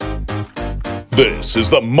This is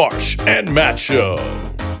the Marsh and Matt Show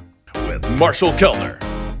with Marshall Kellner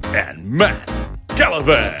and Matt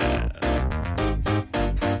Gallivan.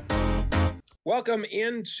 Welcome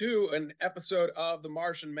into an episode of the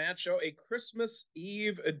Marsh and Matt Show, a Christmas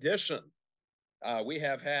Eve edition. We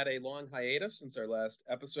have had a long hiatus since our last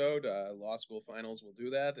episode. Law school finals will do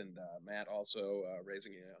that, and Matt also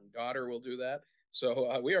raising a young daughter will do that.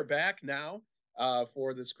 So we are back now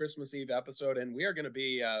for this Christmas Eve episode, and we are going to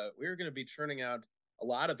be churning out a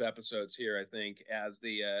lot of episodes here, I think, as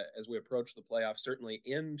we approach the playoffs, certainly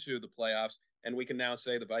into the playoffs, and we can now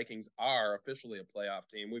say the Vikings are officially a playoff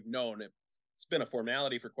team. We've known it. It's been a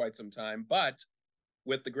formality for quite some time, but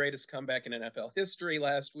with the greatest comeback in NFL history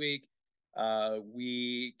last week,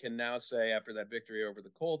 we can now say after that victory over the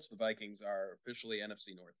Colts, the Vikings are officially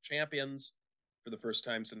NFC North Champions for the first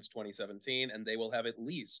time since 2017, and they will have at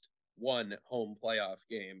least one home playoff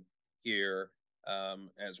game here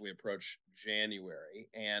as we approach January.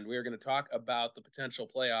 And we're going to talk about the potential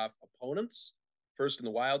playoff opponents, first in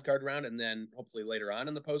the wild card round, and then hopefully later on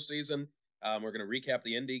in the postseason. We're going to recap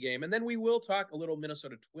the Indy game, and then we will talk a little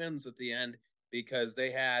Minnesota Twins at the end because they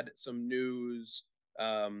had some news,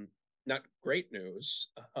 not great news,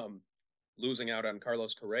 losing out on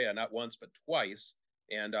Carlos Correa, not once but twice,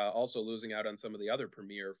 and also losing out on some of the other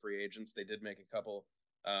premier free agents. They did make a couple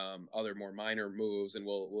other more minor moves, and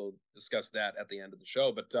we'll discuss that at the end of the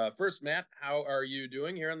show. But first, Matt, how are you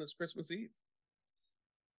doing here on this Christmas Eve?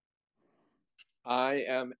 I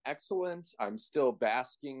am excellent. I'm still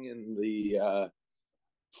basking in the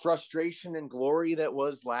frustration and glory that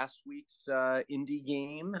was last week's Indy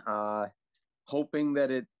game, hoping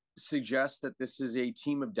that it suggests that this is a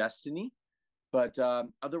team of destiny, but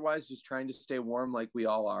otherwise just trying to stay warm like we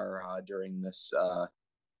all are during this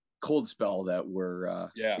cold spell that we're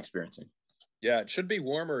experiencing. Yeah, it should be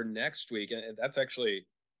warmer next week, and that's actually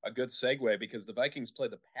a good segue because the Vikings play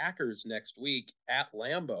the Packers next week at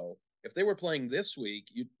Lambeau. If they were playing this week,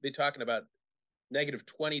 you'd be talking about negative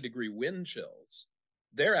 20-degree wind chills.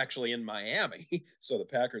 They're actually in Miami, so the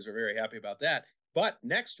Packers are very happy about that. But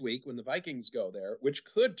next week, when the Vikings go there, which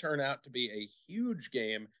could turn out to be a huge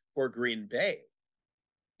game for Green Bay,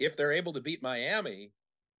 if they're able to beat Miami,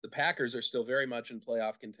 the Packers are still very much in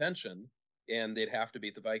playoff contention, and they'd have to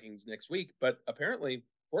beat the Vikings next week. But apparently,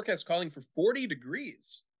 forecast calling for 40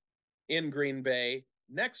 degrees in Green Bay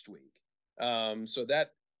next week. So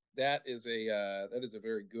that is a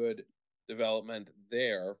very good development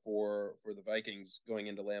there for the Vikings going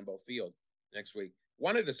into Lambeau Field next week.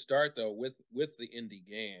 Wanted to start though with the Indy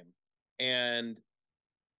game, and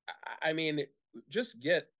I mean, just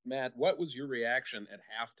Matt, what was your reaction at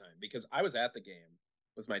halftime? Because I was at the game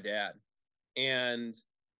with my dad, and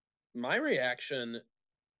my reaction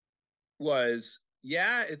was,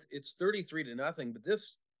 yeah, it's 33-0, but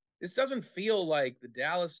this doesn't feel like the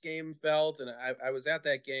Dallas game felt, and I was at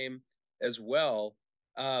that game as well.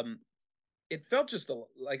 It felt just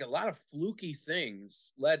like a lot of fluky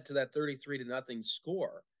things led to that 33-0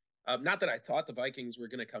 score. Not that I thought the Vikings were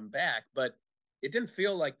going to come back, but it didn't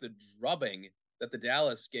feel like the drubbing that the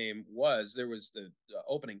Dallas game was. There was the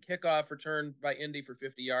opening kickoff return by Indy for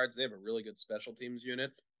 50 yards. They have a really good special teams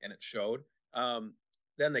unit, and it showed.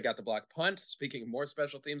 Then they got the block punt. Speaking of more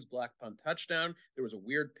special teams, block punt touchdown. There was a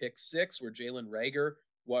weird pick six where Jalen Reagor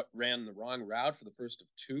ran the wrong route for the first of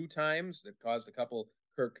two times that caused a couple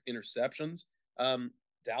Kirk interceptions.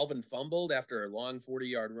 Dalvin fumbled after a long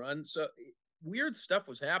 40-yard run. So weird stuff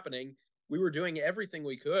was happening. We were doing everything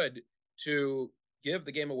we could to give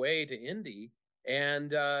the game away to Indy,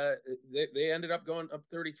 and they ended up going up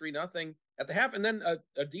 33-0 at the half. And then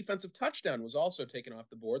a defensive touchdown was also taken off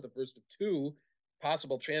the board, the first of two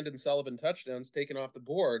possible Chandon Sullivan touchdowns taken off the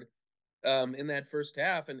board in that first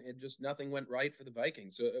half, and it just nothing went right for the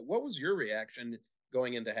Vikings. So what was your reaction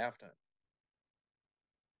going into halftime?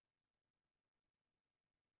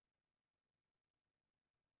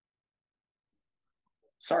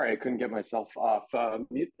 Sorry, I couldn't get myself off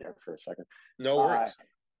mute there for a second. No worries.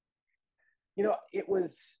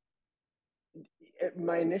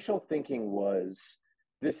 My initial thinking was,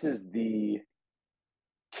 this is the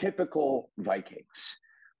typical Vikings.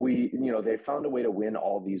 They found a way to win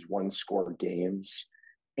all these one-score games,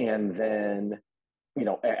 and then,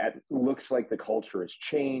 it looks like the culture has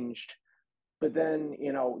changed, but then,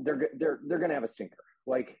 they're going to have a stinker.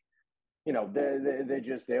 Like,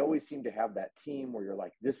 they always seem to have that team where you're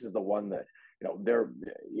like, this is the one that, they're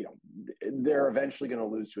eventually going to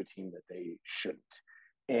lose to a team that they shouldn't.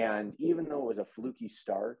 And even though it was a fluky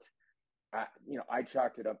start, I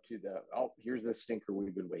chalked it up to here's the stinker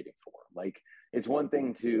we've been waiting for. Like, it's one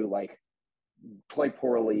thing to play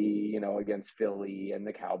poorly, against Philly and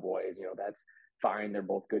the Cowboys. That's fine. They're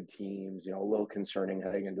both good teams. A little concerning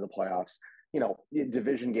heading into the playoffs.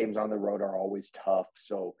 Division games on the road are always tough.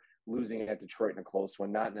 So losing at Detroit in a close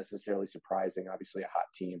one, not necessarily surprising. Obviously, a hot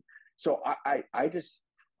team. So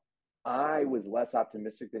I was less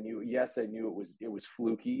optimistic than you. Yes, I knew it was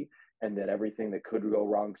fluky and that everything that could go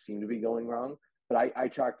wrong seemed to be going wrong. But I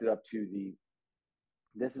chalked it up to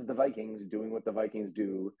this is the Vikings doing what the Vikings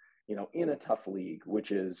do, in a tough league,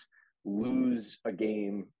 which is lose a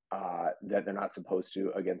game that they're not supposed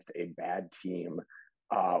to against a bad team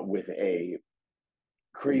with a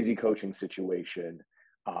crazy coaching situation,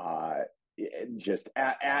 just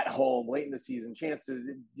at home late in the season, chance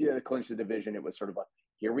to clinch the division. It was sort of a,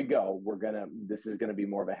 here we go. This is going to be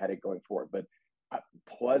more of a headache going forward. But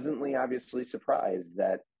pleasantly, obviously, surprised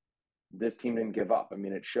that this team didn't give up. I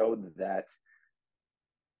mean, it showed that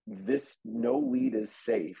this no lead is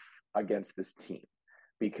safe against this team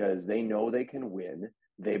because they know they can win.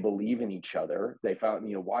 They believe in each other. They found,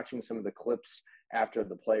 watching some of the clips after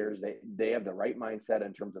the players, they have the right mindset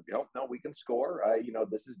in terms of, no, we can score.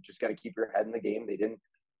 This is just got to keep your head in the game. They didn't,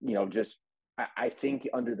 I think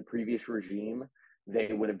under the previous regime,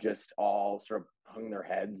 they would have just all sort of hung their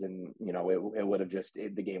heads and, it would have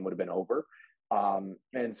the game would have been over.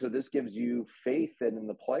 And so this gives you faith that in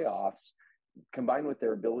the playoffs, combined with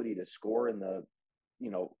their ability to score in the,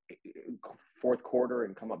 fourth quarter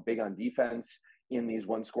and come up big on defense in these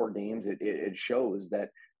one-score games, it shows that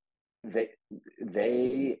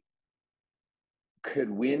they could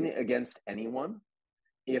win against anyone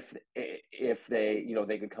if they,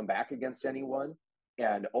 they could come back against anyone.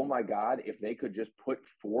 And oh my God, if they could just put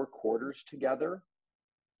 4 quarters together,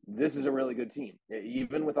 this is a really good team,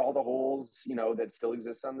 even with all the holes, that still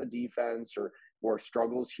exist on the defense or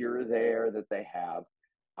struggles here or there that they have.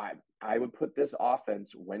 I would put this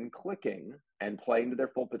offense, when clicking and playing to their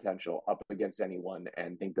full potential, up against anyone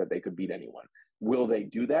and think that they could beat anyone. Will they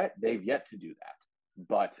do that? They've yet to do that.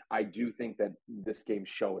 But I do think that this game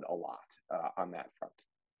showed a lot on that front.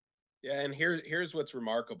 Yeah, and here's what's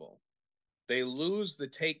remarkable. They lose the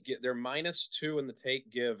take. They're -2 in the take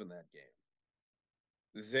give in that game.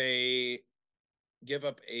 They give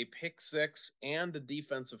up a pick 6 and a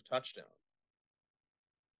defensive touchdown,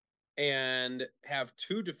 and have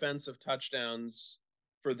 2 defensive touchdowns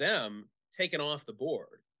for them taken off the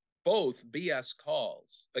board. Both BS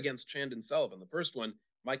calls against Chandon Sullivan. The first one,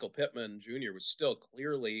 Michael Pittman Jr. was still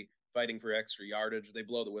clearly fighting for extra yardage. They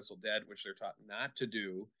blow the whistle dead, which they're taught not to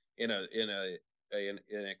do in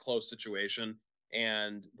a close situation.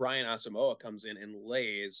 And Brian Asamoah comes in and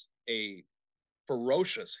lays a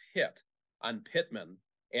ferocious hit on Pittman,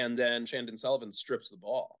 and then Chandon Sullivan strips the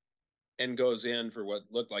ball and goes in for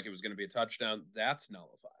what looked like it was going to be a touchdown. That's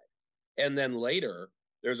nullified. And then later,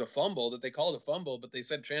 there's a fumble that they called a fumble, but they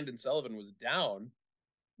said Chandon Sullivan was down,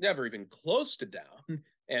 never even close to down,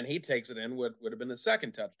 and he takes it in what would have been the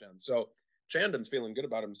second touchdown. So Chandon's feeling good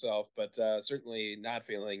about himself, but certainly not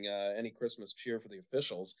feeling any Christmas cheer for the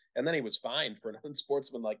officials. And then he was fined for an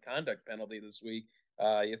unsportsmanlike conduct penalty this week.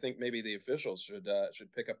 You think maybe the officials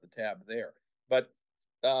should pick up the tab there. But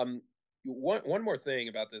one more thing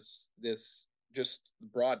about this just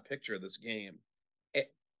broad picture of this game.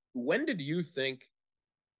 When did you think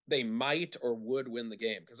they might or would win the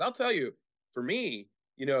game? Because I'll tell you, for me,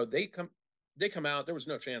 they come out. There was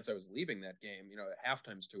no chance I was leaving that game.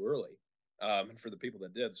 Halftime's too early. And for the people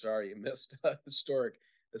that did, sorry, you missed a historic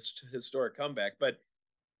comeback. But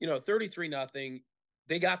 33-0.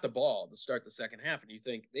 They got the ball to start the second half, and you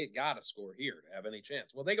think they got to score here to have any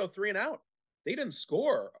chance. Well, they go 3 and out. They didn't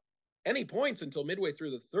score any points until midway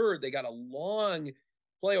through the third. They got a long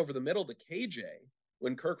play over the middle to KJ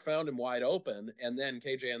when Kirk found him wide open, and then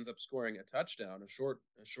KJ ends up scoring a touchdown, a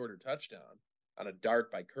shorter touchdown on a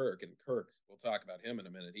dart by Kirk. And Kirk, we'll talk about him in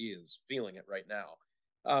a minute. He is feeling it right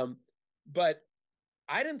now. But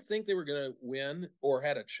I didn't think they were going to win or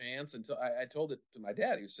had a chance until I told it to my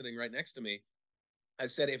dad. He was sitting right next to me. I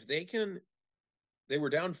said, if they were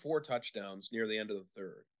down 4 touchdowns near the end of the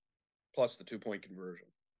third, plus the 2-point conversion.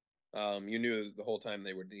 You knew the whole time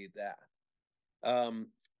they would need that.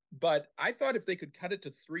 But I thought if they could cut it to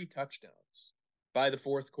 3 touchdowns by the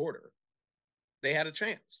fourth quarter, they had a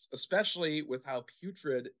chance, especially with how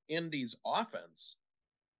putrid Indy's offense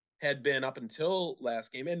had been up until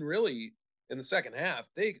last game. And really, in the second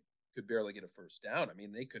half, they could barely get a first down. I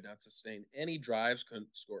mean, they could not sustain any drives, couldn't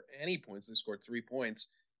score any points. They scored 3 points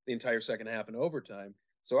the entire second half in overtime.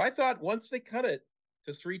 So I thought once they cut it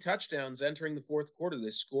to 3 touchdowns entering the fourth quarter, they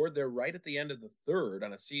scored there right at the end of the third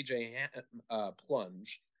on a CJ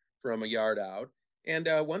plunge from a yard out. And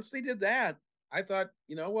once they did that, I thought,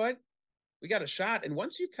 you know what? we got a shot. And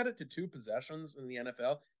once you cut it to 2 possessions in the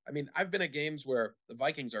NFL, I mean, I've been at games where the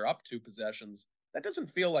Vikings are up 2 possessions. That doesn't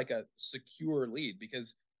feel like a secure lead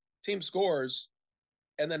because team scores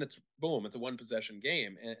and then it's boom, it's a 1 possession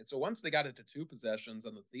game. And so once they got it to 2 possessions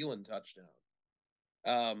on the Thielen touchdown,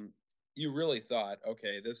 you really thought,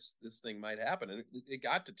 okay, this thing might happen. And it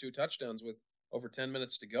got to 2 touchdowns with over 10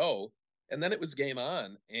 minutes to go. And then it was game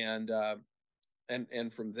on. And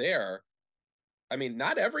from there, I mean,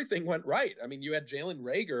 not everything went right. I mean, you had Jalen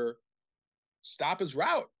Reagor stop his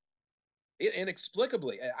route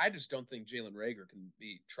inexplicably. I just don't think Jalen Reagor can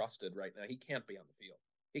be trusted right now. He can't be on the field.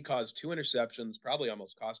 He caused 2 interceptions, probably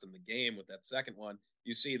almost cost him the game with that second one.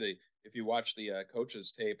 You see if you watch the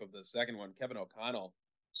coach's tape of the second one, Kevin O'Connell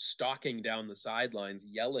stalking down the sidelines,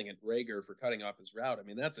 yelling at Reagor for cutting off his route. I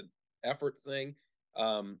mean, that's an effort thing.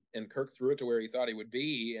 And Kirk threw it to where he thought he would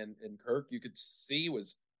be. And Kirk, you could see,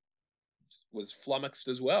 was flummoxed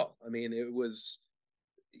as well. I mean, it was,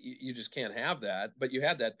 you just can't have that. But you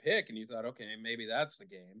had that pick and you thought, okay, maybe that's the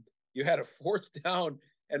game. You had a 4th down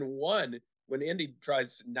and 1 when Indy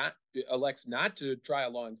elects not to try a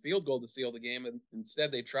long field goal to seal the game, and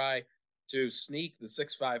instead they try to sneak the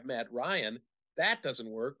 6'5" Matt Ryan. That doesn't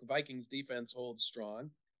work. The Vikings defense holds strong,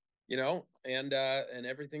 and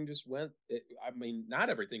everything just went. I mean, not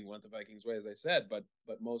everything went the Vikings' way, as I said, but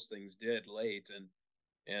most things did late,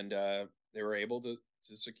 and they were able to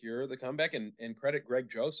secure the comeback. And credit Greg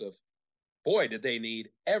Joseph. Boy, did they need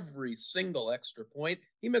every single extra point.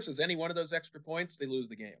 He misses any one of those extra points, they lose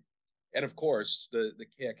the game. And of course, the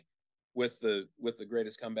kick with the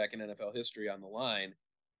greatest comeback in NFL history on the line,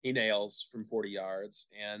 he nails from 40 yards,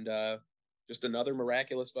 and just another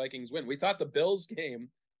miraculous Vikings win. We thought the Bills game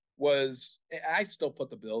I still put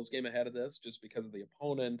the Bills game ahead of this just because of the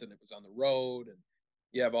opponent, and it was on the road, and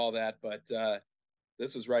you have all that, but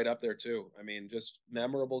this is right up there too. I mean, just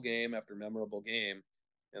memorable game after memorable game,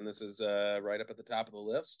 and this is right up at the top of the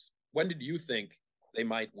list. When did you think they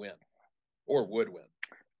might win or would win?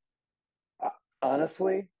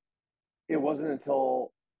 Honestly, it wasn't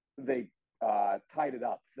until they tied it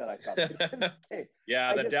up that I thought.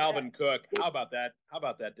 Yeah, Dalvin Cook. How about that? How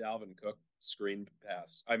about that Dalvin Cook screen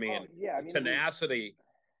pass? I mean, tenacity,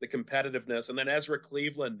 the competitiveness, and then Ezra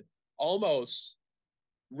Cleveland almost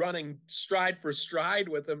running stride for stride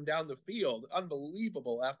with him down the field.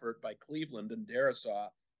 Unbelievable effort by Cleveland and Darisaw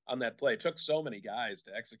on that play. It took so many guys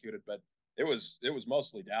to execute it, but it was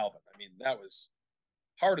mostly Dalvin. I mean, that was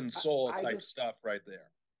heart and soul type stuff right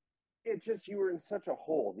there. It just, you were in such a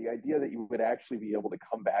hole. The idea that you would actually be able to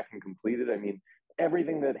come back and complete it. I mean,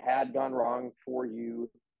 everything that had gone wrong for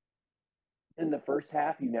you in the first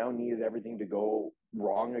half, you now needed everything to go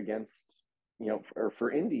wrong against, or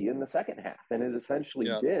for Indy in the second half. And it essentially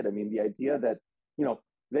did. I mean, the idea that,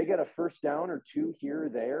 they get a first down or 2 here or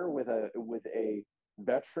there with a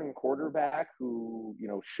veteran quarterback who,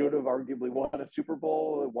 should have arguably won a Super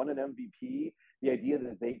Bowl, won an MVP. The idea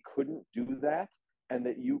that they couldn't do that, and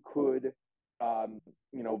that you could,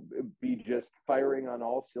 be just firing on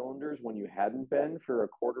all cylinders when you hadn't been for a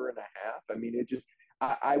quarter and a half. I mean, it just,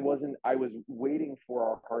 I was waiting for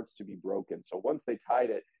our hearts to be broken. So once they tied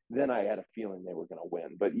it, then I had a feeling they were going to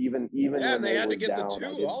win. But even when they had were to get down, the 2 I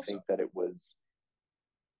didn't also think that it was.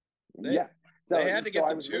 They had to get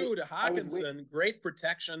the 2 to Hawkinson. Great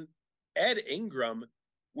protection. Ed Ingram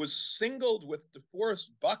was singled with DeForest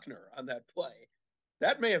Buckner on that play.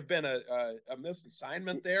 That may have been a missed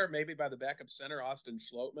assignment there, maybe by the backup center, Austin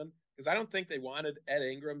Schlottman, because I don't think they wanted Ed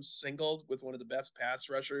Ingram singled with one of the best pass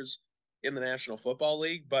rushers in the National Football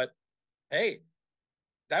League. But, hey,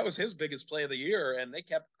 that was his biggest play of the year, and they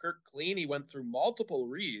kept Kirk clean. He went through multiple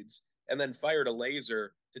reads and then fired a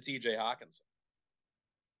laser to T.J. Hawkinson.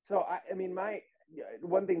 So, I mean,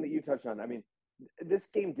 one thing that you touched on, I mean, this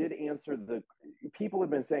game did answer people have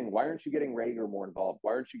been saying, why aren't you getting Reagor more involved?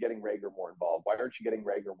 Why aren't you getting Reagor more involved? Why aren't you getting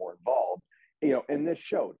Reagor more involved? And this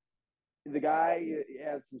showed. The guy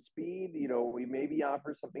has some speed, we maybe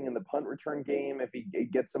offer something in the punt return game if he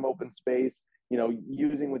gets some open space,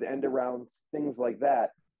 using with end arounds, things like that.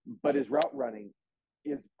 But his route running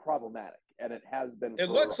is problematic, and it has been. It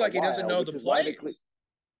looks like he doesn't know the plays.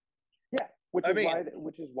 Which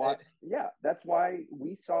is why, that's why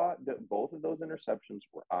we saw that both of those interceptions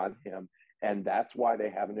were on him, and that's why they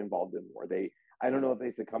haven't involved him more. I don't know if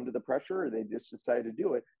they succumbed to the pressure or they just decided to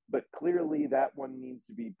do it, but clearly that one needs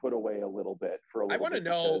to be put away a little bit for a little bit.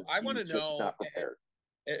 I want to know. Not prepared.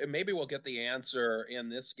 Maybe we'll get the answer in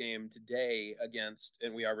this game today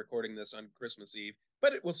and we are recording this on Christmas Eve,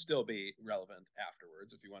 but it will still be relevant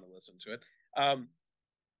afterwards if you want to listen to it.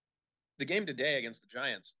 The game today against the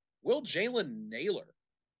Giants. Will Jalen Naylor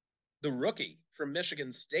the rookie from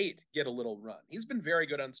Michigan State get a little run. He's been very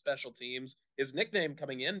good on special teams. His nickname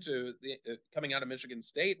coming out of Michigan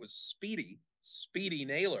State was Speedy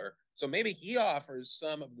Naylor. So maybe he offers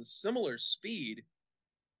some of the similar speed.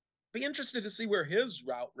 Be interested to see where his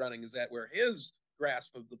route running is at, where his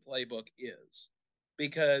grasp of the playbook is,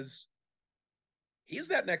 because he's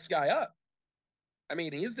that next guy up. I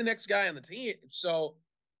mean, he's the next guy on the team. So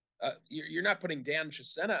you're not putting Dan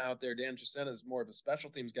Chisena out there. Dan Chisena is more of a special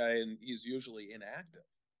teams guy, and he's usually inactive.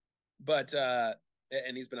 But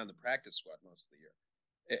and he's been on the practice squad most of the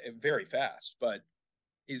year, very fast. But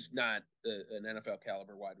he's not an NFL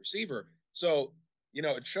caliber wide receiver. So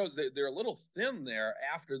it shows that they're a little thin there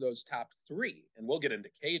after those top three. And we'll get into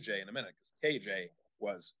KJ in a minute because KJ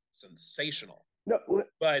was sensational. No,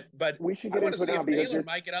 but we should get into it now because Naylor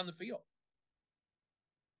might get on the field.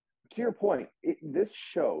 To your point, this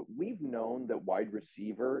showed we've known that wide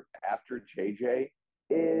receiver after JJ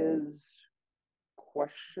is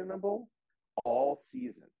questionable all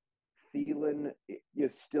season. Thielen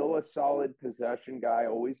is still a solid possession guy,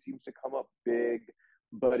 always seems to come up big,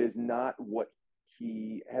 but is not what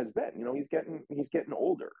he has been. He's getting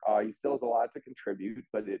older. He still has a lot to contribute,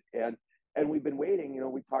 but and we've been waiting.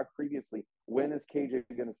 We talked previously. When is KJ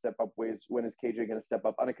going to step up? When is KJ going to step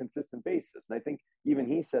up on a consistent basis? And I think even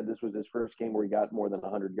he said this was his first game where he got more than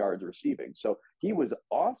 100 yards receiving. So he was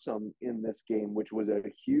awesome in this game, which was a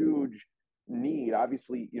huge need.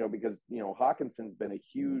 Obviously, because Hawkinson's been a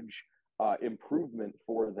huge improvement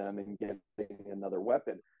for them in getting another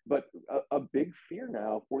weapon. But a big fear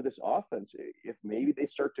now for this offense, if maybe they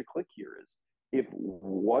start to click here, is if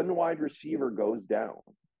one wide receiver goes down.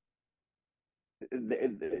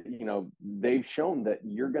 They've shown that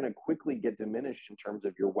you're going to quickly get diminished in terms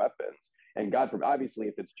of your weapons. And God forbid, obviously,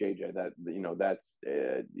 if it's JJ,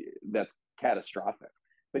 that's catastrophic.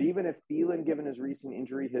 But even if Thielen, given his recent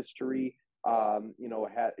injury history, had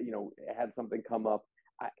something come up,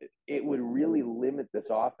 it would really limit this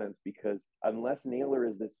offense, because unless Naylor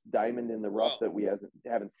is this diamond in the rough that we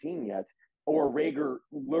haven't seen yet, or Rager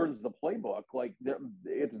learns the playbook,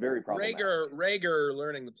 it's very problematic. Rager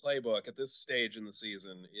learning the playbook at this stage in the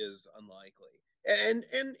season is unlikely. And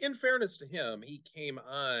in fairness to him, he came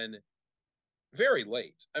on very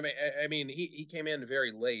late. I mean, he came in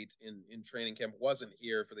very late in training camp, wasn't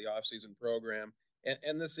here for the offseason program.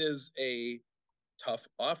 And this is a tough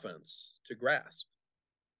offense to grasp.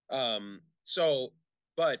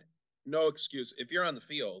 But no excuse. If you're on the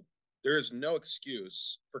field, there is no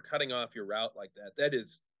excuse for cutting off your route like that. That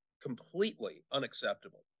is completely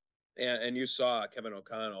unacceptable. And you saw Kevin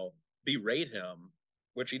O'Connell berate him,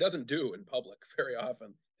 which he doesn't do in public very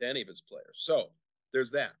often to any of his players. So there's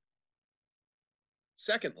that.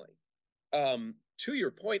 Secondly, to your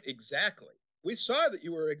point exactly, we saw that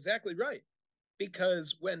you were exactly right,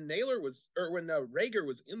 because when Rager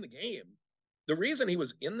was in the game, the reason he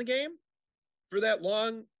was in the game for that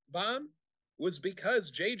long bomb was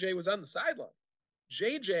because JJ was on the sideline.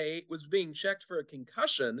 JJ was being checked for a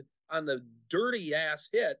concussion on the dirty ass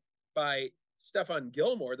hit by Stephon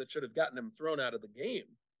Gilmore that should have gotten him thrown out of the game.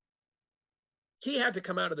 He had to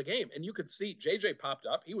come out of the game, and you could see JJ popped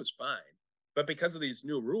up. He was fine. But because of these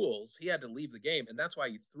new rules, he had to leave the game, and that's why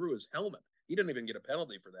he threw his helmet. He didn't even get a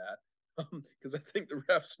penalty for that, because I think the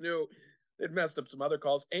refs knew they'd messed up some other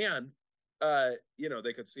calls, and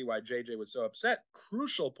they could see why JJ was so upset.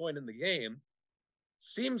 Crucial point in the game.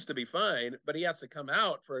 Seems to be fine, but he has to come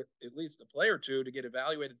out for at least a play or two to get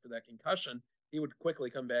evaluated for that concussion. He would quickly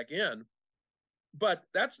come back in. But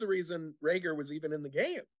that's the reason Rager was even in the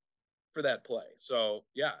game for that play. So,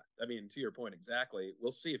 yeah, I mean, to your point exactly,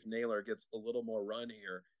 we'll see if Naylor gets a little more run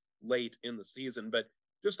here late in the season. But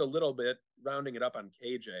just a little bit, rounding it up on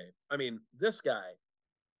KJ. I mean, this guy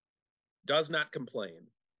does not complain,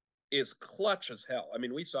 is clutch as hell. I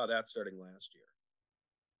mean, we saw that starting last year.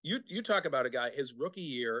 You talk about a guy, his rookie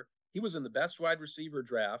year, he was in the best wide receiver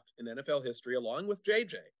draft in NFL history, along with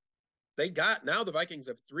JJ. Now the Vikings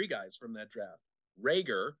have three guys from that draft.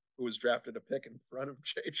 Rager, who was drafted a pick in front of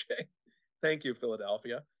JJ. Thank you,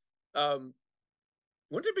 Philadelphia. Wouldn't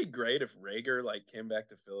it be great if Rager came back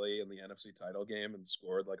to Philly in the NFC title game and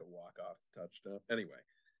scored a walk-off touchdown? Anyway,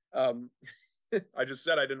 I just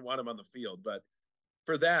said I didn't want him on the field, but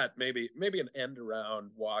for that, maybe an end-around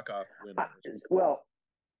walk-off win. Well,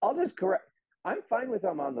 I'll just correct. I'm fine with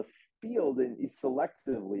him on the field and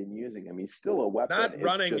selectively in using him. He's still a weapon. Not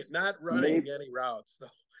running any routes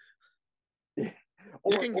though.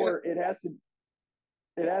 or it has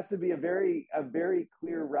to be a very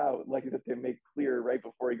clear route, that they make clear right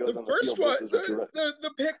before he goes on the field.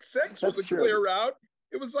 The pick six was a clear route.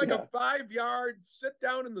 It was a 5-yard sit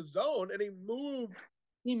down in the zone, and he moved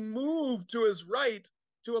He moved to his right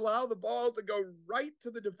to allow the ball to go right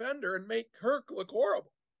to the defender and make Kirk look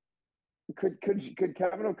horrible. Could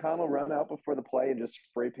Kevin O'Connell run out before the play and just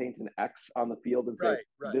spray paint an X on the field and say,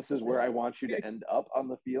 right. "This is where I want you to end up on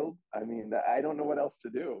the field"? I mean, I don't know what else to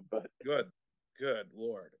do. But good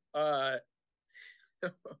Lord.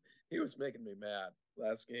 He was making me mad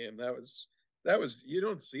last game. That was you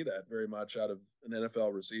don't see that very much out of an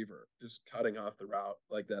NFL receiver, just cutting off the route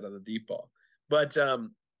like that on a deep ball. But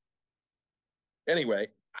anyway,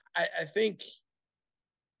 I think,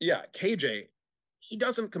 yeah, KJ, he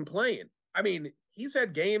doesn't complain. I mean, he's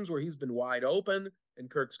had games where he's been wide open and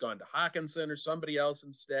Kirk's gone to Hawkinson or somebody else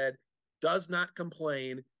instead. Does not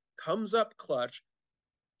complain, comes up clutch.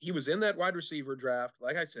 He was in that wide receiver draft,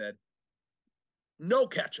 like I said, no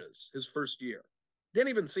catches his first year. Didn't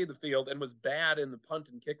even see the field and was bad in the punt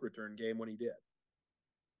and kick return game when he did.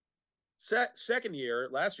 Second year,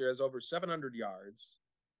 last year, has over 700 yards,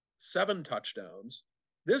 7 touchdowns.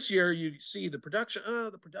 This year, you see the production.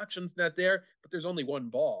 The production's not there, but there's only one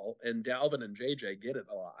ball, and Dalvin and JJ get it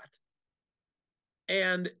a lot.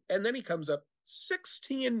 And then he comes up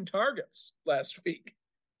 16 targets last week.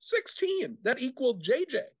 16. That equaled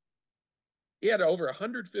JJ. He had over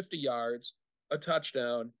 150 yards, a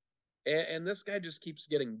touchdown, and this guy just keeps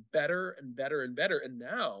getting better and better and better. And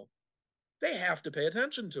now they have to pay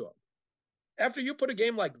attention to him. After you put a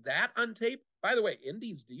game like that on tape, by the way,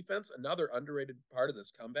 Indy's defense, another underrated part of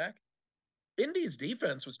this comeback, Indy's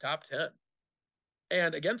defense was top 10.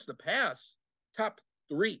 And against the pass, top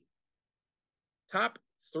 3. Top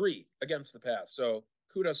 3 against the pass. So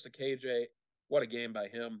kudos to KJ. What a game by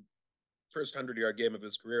him. First 100-yard game of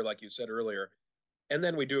his career, like you said earlier. And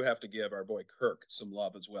then we do have to give our boy Kirk some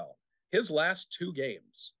love as well. His last 2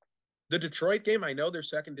 games, the Detroit game, I know their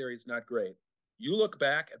secondary is not great. You look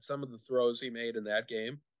back at some of the throws he made in that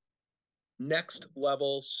game, next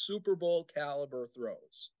level Super Bowl caliber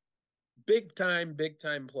throws. Big time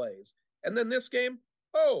plays. And then this game,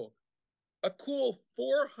 a cool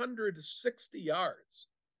 460 yards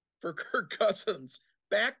for Kirk Cousins.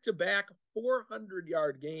 Back-to-back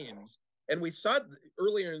 400-yard games. And we saw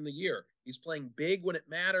earlier in the year, he's playing big when it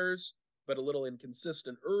matters, but a little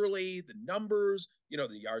inconsistent early. The numbers, the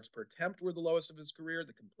yards per attempt were the lowest of his career,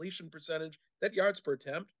 the completion percentage, that yards per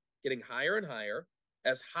attempt getting higher and higher.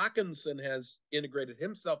 As Hawkinson has integrated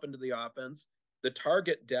himself into the offense, the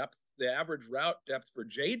target depth, the average route depth for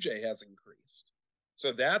JJ has increased.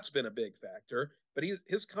 So that's been a big factor. But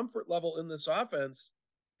his comfort level in this offense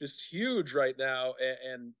just huge right now.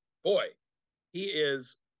 And boy, he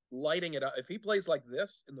is lighting it up. If he plays like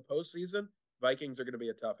this in the postseason, Vikings are going to be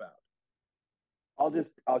a tough out.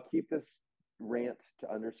 I'll keep this rant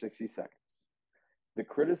to under 60 seconds. The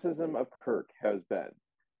criticism of Kirk has been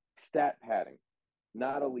stat padding,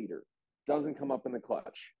 not a leader, doesn't come up in the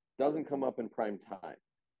clutch, doesn't come up in prime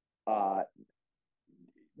time,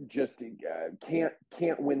 just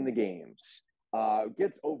can't win the games,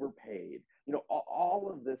 gets overpaid,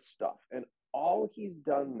 all of this stuff. And all he's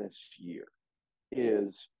done this year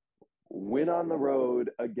is win on the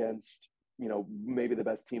road against, maybe the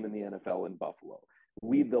best team in the NFL in Buffalo.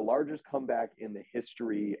 Lead the largest comeback in the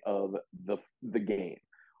history of the game.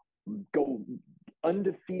 Go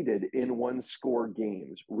undefeated in one-score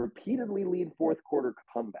games. Repeatedly lead fourth-quarter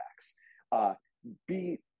comebacks.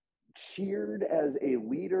 Be cheered as a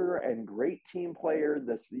leader and great team player.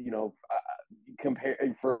 This, compare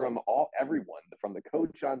from everyone, from the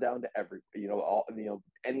coach on down to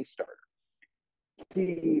any starter.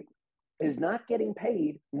 He is not getting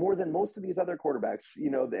paid more than most of these other quarterbacks,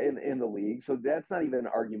 in the league. So that's not even an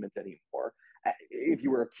argument anymore. If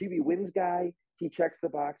you were a QB wins guy, he checks the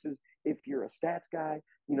boxes. If you're a stats guy,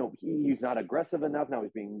 he's not aggressive enough. Now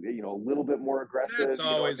he's being, a little bit more aggressive. That's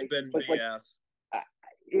always been BS.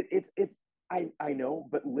 I know,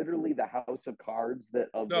 but literally the house of cards that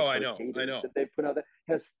they put out there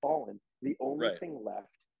has fallen. The only thing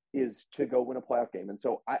left is to go win a playoff game. And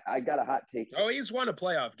so I got a hot take. Oh, he's won a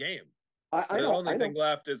playoff game. The only thing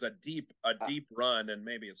left is a deep run and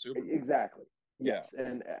maybe a Super Bowl. Exactly. Yes. Yeah.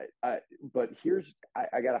 And but here's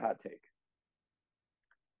I got a hot take.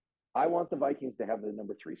 I want the Vikings to have the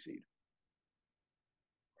number 3 seed,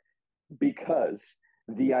 because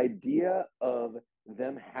the idea of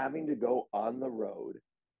them having to go on the road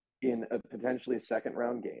in a potentially a second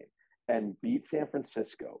round game and beat San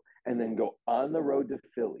Francisco and then go on the road to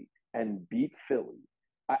Philly and beat Philly.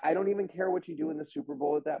 I don't even care what you do in the Super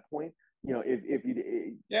Bowl at that point. If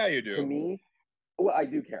you you do. To me, well, I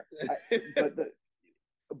do care.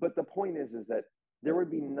 But the point is that there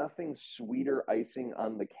would be nothing sweeter icing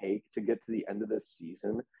on the cake to get to the end of this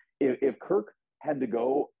season if Kirk had to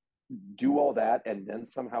go do all that and then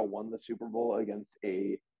somehow won the Super Bowl against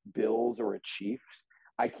a Bills or a Chiefs,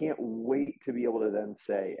 I can't wait to be able to then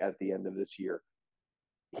say at the end of this year,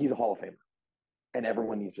 he's a Hall of Famer, and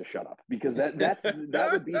everyone needs to shut up, because that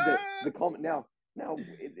would be the comment. Now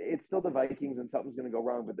it's still the Vikings, and something's going to go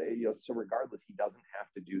wrong, but so regardless, he doesn't have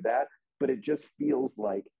to do that. But it just feels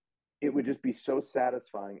like it would just be so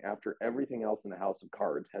satisfying after everything else in the house of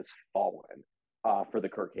cards has fallen for the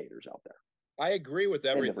Kirk haters out there. I agree with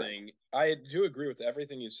everything. I do agree with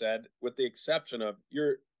everything you said, with the exception of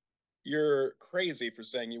you're crazy for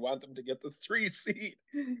saying you want them to get the 3 seed.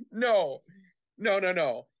 No.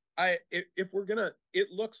 If we're gonna,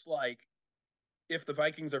 it looks like if the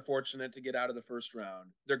Vikings are fortunate to get out of the first round,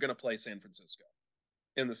 they're gonna play San Francisco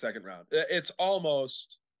in the second round. It's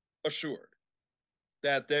almost assured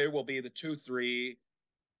that they will be the 2-3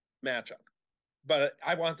 matchup. But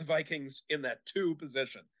I want the Vikings in that 2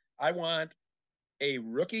 position. I want a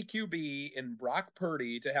rookie QB in Brock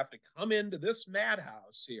Purdy to have to come into this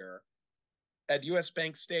madhouse here at US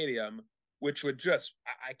Bank Stadium, which would just,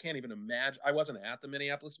 I can't even imagine. I wasn't at the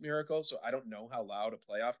Minneapolis Miracle, so I don't know how loud a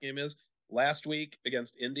playoff game is. Last week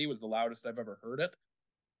against Indy was the loudest I've ever heard it,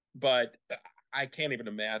 but I can't even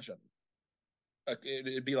imagine.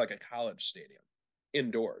 It'd be like a college stadium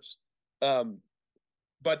indoors.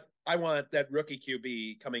 But I want that rookie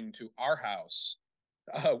QB coming to our house.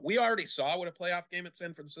 We already saw what a playoff game at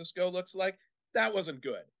San Francisco looks like. That wasn't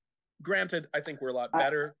good. Granted, I think we're a lot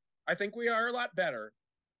better. I think we are a lot better.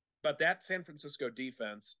 But that San Francisco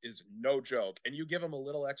defense is no joke. And you give them a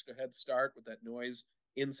little extra head start with that noise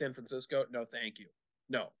in San Francisco. No, thank you.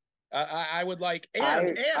 No. I would like, I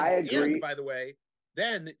agree. And by the way,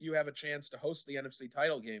 then you have a chance to host the NFC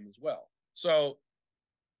title game as well. So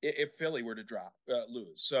if Philly were to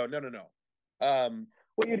lose. So no.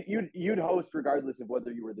 Well, you'd host regardless of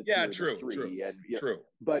whether you were the 2 or the 3. True.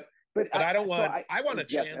 But I don't want. So I want a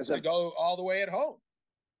chance to go all the way at home.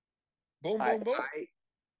 Boom.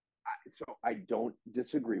 So I don't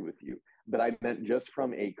disagree with you, but I meant just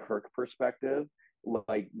from a Kirk perspective,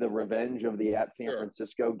 like the revenge of the at San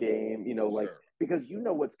Francisco game. Because you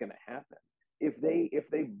know what's going to happen if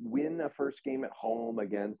they win a first game at home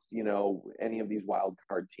against any of these wild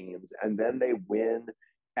card teams, and then they win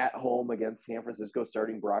at home against San Francisco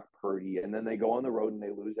starting Brock Purdy, and then they go on the road and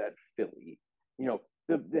they lose at Philly.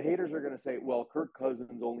 The haters are going to say, well, Kirk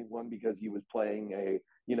Cousins only won because he was playing a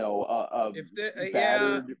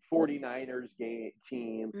battered 49ers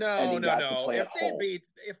team. No.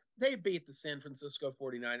 If they beat the San Francisco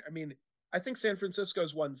 49ers, I mean, I think San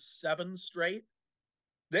Francisco's won 7 straight.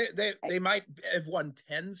 They might have won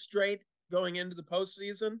 10 straight going into the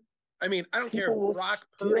postseason. I mean, I don't care if Brock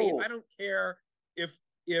Purdy. I don't care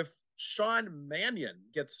if Sean Mannion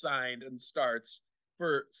gets signed and starts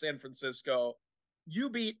for San Francisco.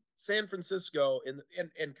 You beat San Francisco,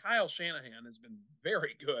 and Kyle Shanahan has been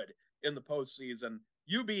very good in the postseason.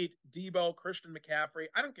 You beat Debo, Christian McCaffrey.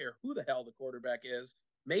 I don't care who the hell the quarterback is.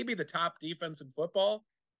 Maybe the top defense in football.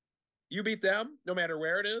 You beat them, no matter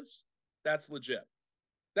where it is. That's legit.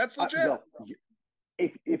 That's legit. No,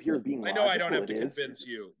 if you're being logical, I know I don't have to convince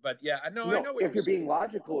you, but yeah, I know what if you're being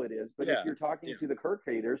logical, it is. But if you're talking to the Kirk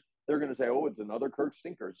haters, they're going to say, "Oh, it's another Kirk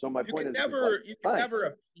stinker." So my point is, you can never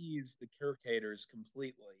appease the Kirk haters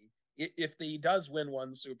completely. If he does win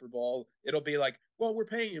one Super Bowl, it'll be like, "Well, we're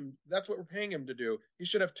paying him. That's what we're paying him to do. He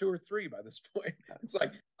should have 2 or 3 by this point." It's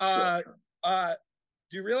like,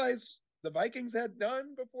 do you realize the Vikings had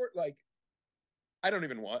none before? Like, I don't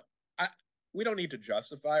even want. We don't need to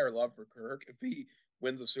justify our love for Kirk. If he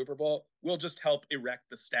wins a Super Bowl, we'll just help erect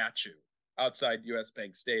the statue outside US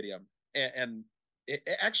Bank Stadium. And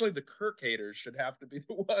actually, the Kirk haters should have to be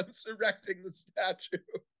the ones erecting the statue.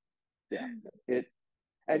 Yeah.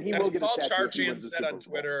 And he As will get Paul a statue Charchian said on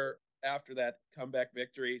Twitter after that comeback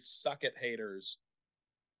victory, suck it, haters.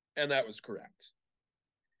 And that was correct.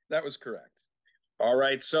 All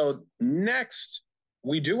right. So next,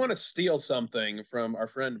 we do want to steal something from our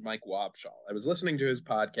friend Mike Wobschall. I was listening to his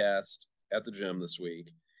podcast at the gym this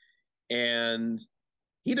week, and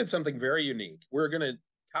he did something very unique. We're going to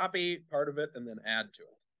copy part of it and then add to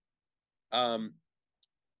it.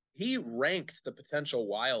 He ranked the potential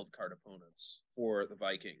wild card opponents for the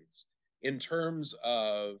Vikings in terms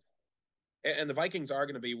of, and the Vikings are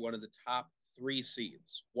going to be one of the top 3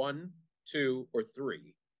 seeds, 1, 2, or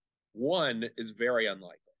 3. 1 is very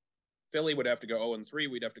unlikely. Philly would have to go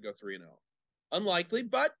 0-3. We'd have to go 3-0. Unlikely,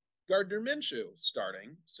 but Gardner Minshew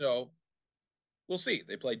starting. So we'll see.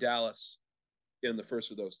 They play Dallas in the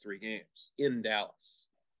first of those 3 games in Dallas.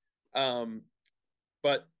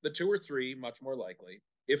 But the 2 or 3, much more likely.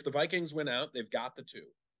 If the Vikings win out, they've got the 2.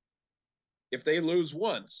 If they lose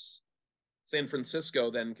once, San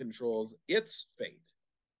Francisco then controls its fate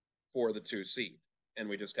for the 2 seed. And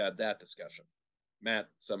we just had that discussion. Matt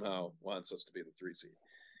somehow wants us to be the 3 seed.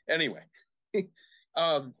 Anyway,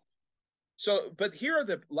 but here are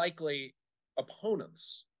the likely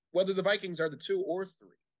opponents, whether the Vikings are the 2 or 3.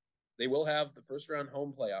 They will have the first round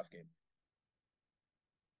home playoff game.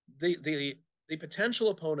 The potential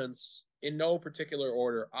opponents in no particular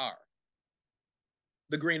order are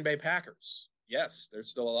the Green Bay Packers. Yes, they're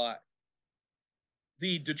still alive.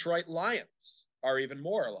 The Detroit Lions are even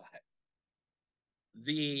more alive.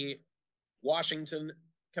 The Washington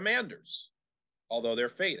Commanders, although they're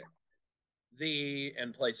fading,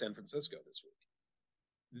 and play San Francisco this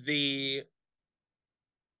week. The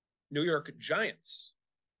New York Giants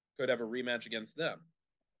could have a rematch against them.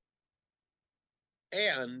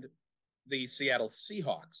 And the Seattle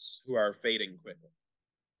Seahawks, who are fading quickly.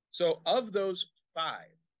 So of those 5,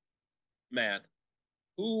 Matt,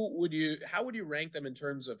 how would you rank them in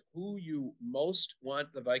terms of who you most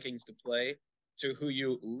want the Vikings to play to who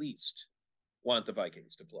you least want the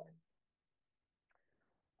Vikings to play?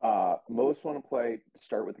 Most want to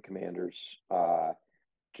start with the Commanders.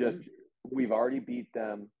 We've already beat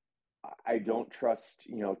them. I don't trust,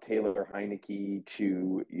 Taylor Heineke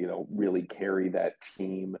to, really carry that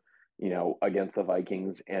team, against the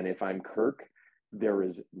Vikings. And if I'm Kirk, there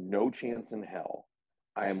is no chance in hell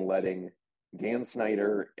I am letting Dan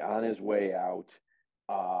Snyder on his way out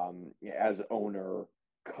as owner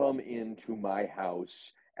come into my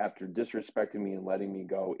house after disrespecting me and letting me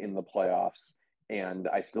go in the playoffs. And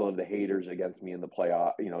I still have the haters against me in the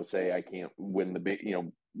playoff, say I can't win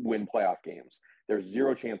win playoff games. There's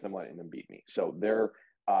zero chance I'm letting them beat me. So they're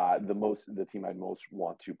the team I'd most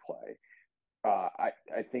want to play.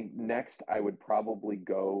 I think next I would probably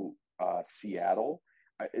go Seattle.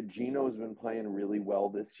 Geno's been playing really well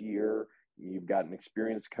this year. You've got an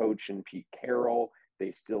experienced coach in Pete Carroll.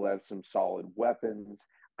 They still have some solid weapons.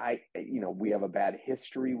 We have a bad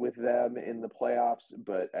history with them in the playoffs,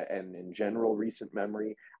 and in general, recent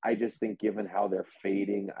memory. I just think, given how they're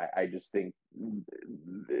fading, I just think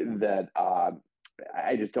that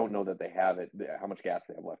I just don't know that they have how much gas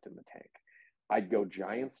they have left in the tank. I'd go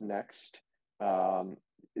Giants next.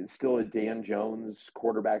 Still a Dan Jones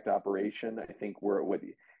quarterbacked operation. I think what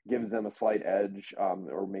gives them a slight edge,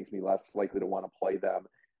 or makes me less likely to want to play them.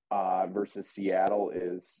 Versus Seattle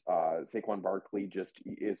is Saquon Barkley just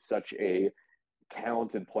is such a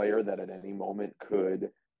talented player that at any moment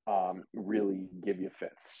could really give you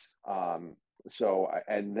fits.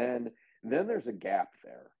 And then there's a gap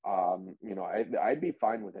there. I'd be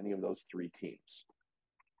fine with any of those 3 teams.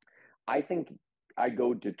 I think I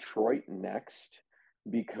go Detroit next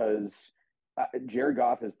because Jared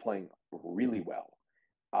Goff is playing really well.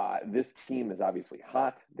 This team is obviously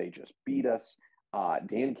hot. They just beat us.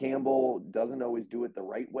 Dan Campbell doesn't always do it the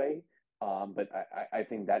right way, but I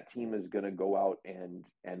think that team is going to go out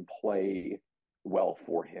and play well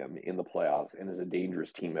for him in the playoffs and is a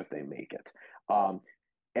dangerous team if they make it.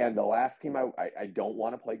 And the last team, I don't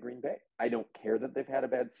want to play Green Bay. I don't care that they've had a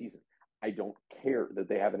bad season. I don't care that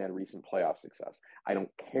they haven't had recent playoff success. I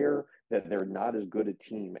don't care that they're not as good a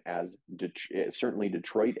team as certainly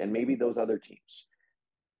Detroit and maybe those other teams.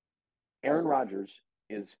 Aaron Rodgers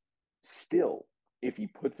is still, if he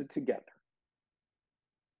puts it together,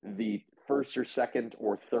 the first or second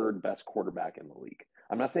or third best quarterback in the league.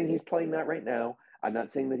 I'm not saying he's playing that right now. I'm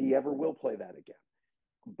not saying that he ever will play that again.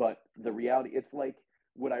 But the reality, it's like,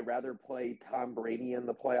 would I rather play Tom Brady in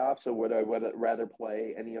the playoffs, or would I rather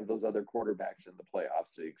play any of those other quarterbacks in the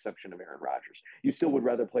playoffs, the exception of Aaron Rodgers? You still would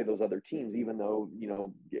rather play those other teams, even though,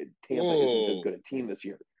 Tampa isn't as good a team this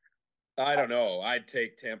year. I don't know. I'd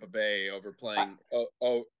take Tampa Bay over playing. I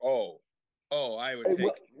would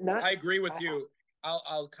take. I agree with you.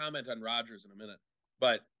 I'll comment on Rodgers in a minute,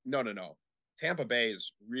 but no. Tampa Bay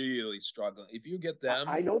is really struggling. If you get them,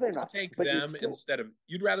 I know they're not. I'll take them instead of.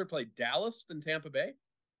 You'd rather play Dallas than Tampa Bay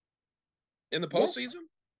in the postseason?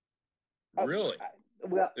 Yes. Really?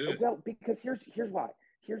 Well, because here's why.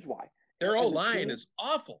 Their O-line is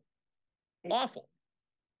awful. Awful.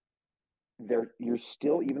 You're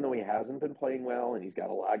still, even though he hasn't been playing well and he's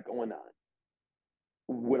got a lot going on,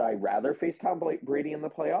 would I rather face Tom Brady in the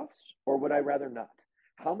playoffs, or would I rather not?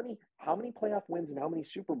 How many playoff wins and how many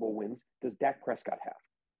Super Bowl wins does Dak Prescott have?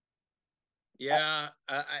 Yeah,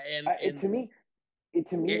 to me,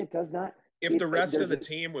 it does not. If the rest of the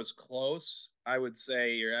team was close, I would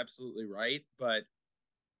say you're absolutely right. But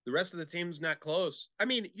the rest of the team's not close. I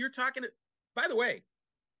mean, you're talking. By the way,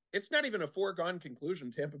 it's not even a foregone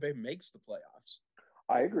conclusion Tampa Bay makes the playoffs.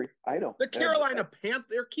 I agree. I know. The Carolina Panthers,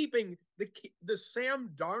 they're keeping the Sam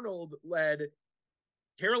Darnold-led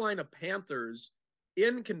Carolina Panthers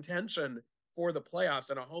in contention for the playoffs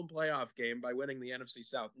and a home playoff game by winning the NFC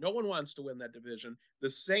South. No one wants to win that division. The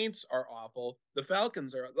Saints are awful. The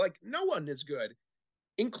Falcons are like, no one is good,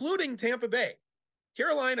 including Tampa Bay.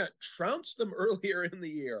 Carolina trounced them earlier in the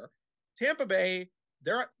year. Tampa Bay,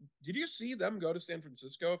 did you see them go to San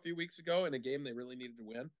Francisco a few weeks ago in a game they really needed to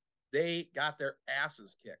win? They got their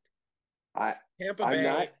asses kicked. Tampa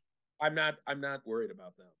Bay, I'm not worried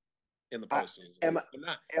about them in the postseason. I'm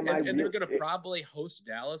not. And they're going to probably host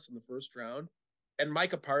Dallas in the first round, and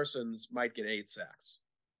Micah Parsons might get 8 sacks.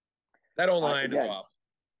 That O-line is awful.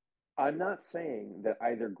 I'm not saying that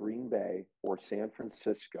either Green Bay or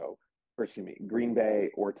Green Bay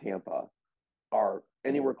or Tampa are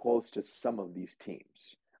anywhere close to some of these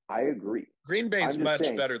teams. I agree. Green Bay's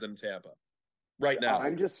much better than Tampa right now.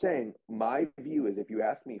 I'm just saying, my view is, if you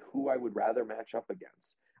ask me who I would rather match up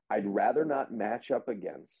against, I'd rather not match up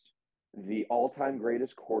against the all-time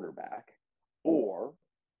greatest quarterback or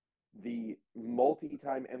the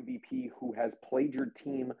multi-time MVP who has played your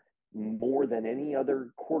team more than any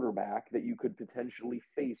other quarterback that you could potentially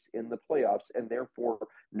face in the playoffs, and therefore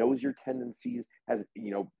knows your tendencies. I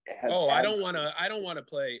don't want to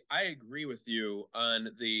play. I agree with you on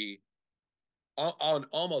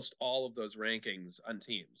almost all of those rankings on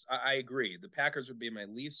teams. I agree. The Packers would be my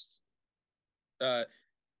least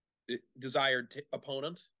desired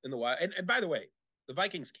opponent in the wild. And by the way, the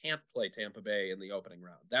Vikings can't play Tampa Bay in the opening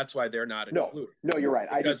round. That's why they're not included. No, you're right.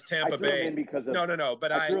 Because Tampa Bay because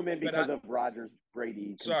of Rodgers,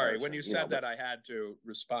 Brady. Sorry, when you said that, I had to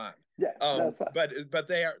respond. Yeah, that's fine. But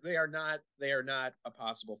they are not a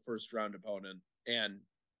possible first round opponent. And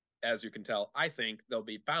as you can tell, I think they'll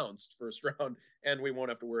be bounced first round, and we won't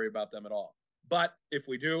have to worry about them at all. But if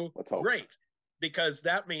we do, great, because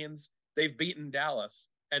that means they've beaten Dallas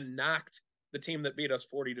and knocked the team that beat us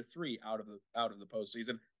 40-3 out of the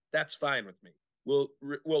postseason. That's fine with me.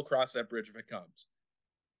 We'll cross that bridge if it comes.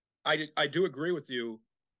 I do agree with you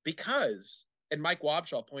because, and Mike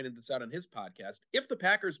Wobschall pointed this out on his podcast, if the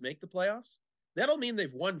Packers make the playoffs, that'll mean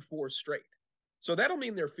they've won 4 straight. So that'll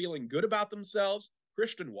mean they're feeling good about themselves.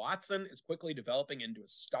 Christian Watson is quickly developing into a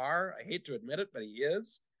star. I hate to admit it, but he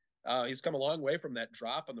is. He's come a long way from that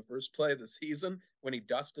drop on the first play of the season when he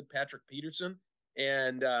dusted Patrick Peterson.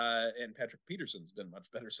 And Patrick Peterson's been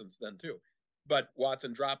much better since then too. But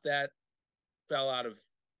Watson dropped that, fell out of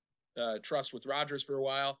trust with Rodgers for a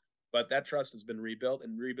while, but that trust has been rebuilt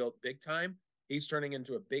big time. He's turning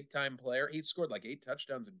into a big time player. He scored like 8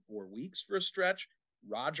 touchdowns in 4 weeks for a stretch.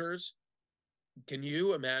 Rodgers, can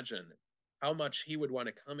you imagine how much he would want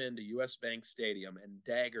to come into US Bank Stadium and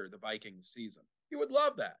dagger the Vikings season? He would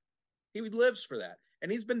love that. He lives for that.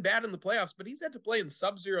 And he's been bad in the playoffs, but he's had to play in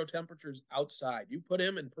sub-zero temperatures outside. You put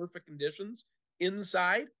him in perfect conditions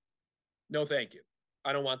inside, no thank you.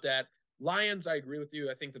 I don't want that. Lions, I agree with you.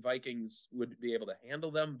 I think the Vikings would be able to handle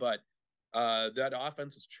them, but that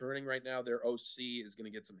offense is churning right now. Their OC is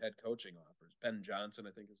going to get some head coaching offers. Ben Johnson,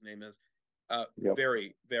 I think his name is.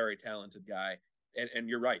 Very, very talented guy. And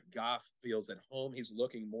you're right. Goff feels at home. He's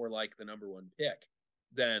looking more like the number 1 pick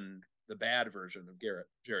than the bad version of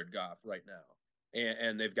Jared Goff right now.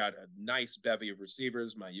 And they've got a nice bevy of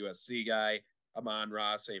receivers. My USC guy,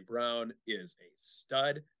 Amon-Ra St. Brown, is a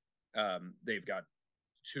stud. They've got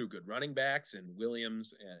 2 good running backs in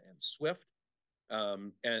Williams and Swift.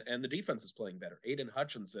 And the defense is playing better. Aiden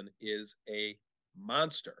Hutchinson is a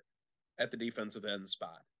monster at the defensive end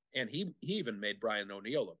spot. And he even made Brian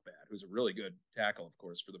O'Neill look bad, who's a really good tackle, of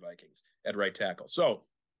course, for the Vikings at right tackle. So,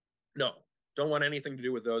 no, don't want anything to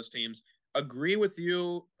do with those teams. Agree with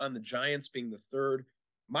you on the Giants being the 3rd.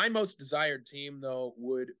 My most desired team, though,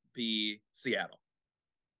 would be Seattle,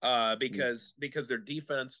 because their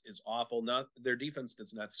defense is awful. Their defense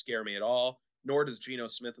does not scare me at all, nor does Geno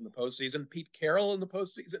Smith in the postseason. Pete Carroll in the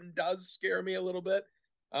postseason does scare me a little bit.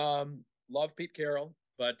 Love Pete Carroll,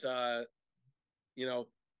 but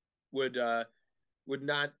would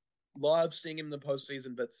not love seeing him in the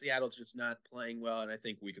postseason. But Seattle's just not playing well, and I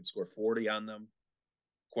think we could score 40 on them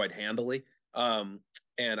quite handily. And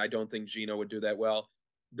I don't think Geno would do that well.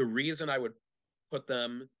 The reason I would put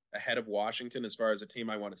them ahead of Washington as far as a team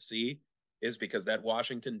I want to see is because that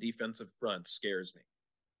Washington defensive front scares me.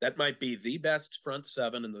 That might be the best front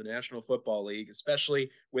 7 in the National Football League, especially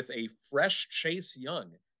with a fresh Chase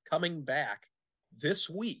Young coming back this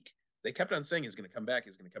week. They kept on saying he's going to come back.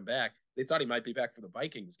 They thought he might be back for the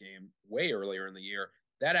Vikings game way earlier in the year.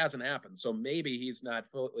 That hasn't happened. So maybe he's not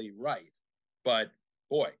fully right. But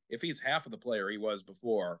boy, if he's half of the player he was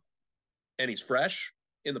before and he's fresh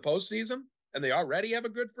in the postseason, and they already have a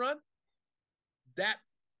good front, that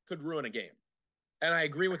could ruin a game. And I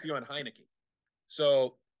agree with you on Heineke.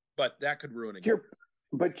 So, but that could ruin a game.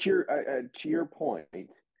 To your point,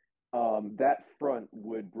 that front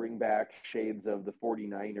would bring back shades of the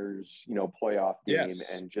 49ers, playoff game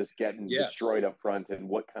and just getting destroyed up front and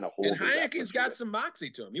what kind of hold. And Heineke's got some moxie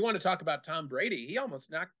to him. You want to talk about Tom Brady? He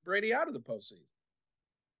almost knocked Brady out of the postseason.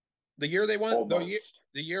 The year they won, the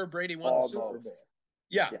year Brady won the Super Bowl.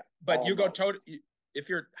 Yeah, but almost. You go if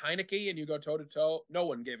you're Heineke and you go toe to toe, no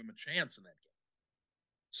one gave him a chance in that game.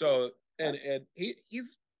 So and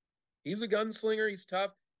he's a gunslinger. He's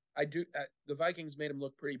tough. The Vikings made him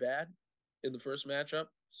look pretty bad in the first matchup,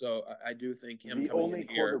 so I do think him. The only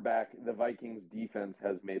quarterback the Vikings defense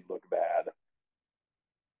has made look bad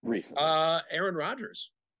recently. Aaron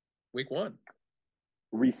Rodgers, week 1.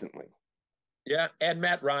 Recently. Yeah, and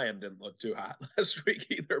Matt Ryan didn't look too hot last week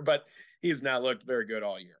either, but he's not looked very good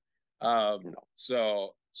all year. No.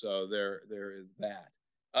 So there is that.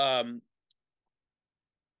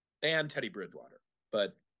 And Teddy Bridgewater,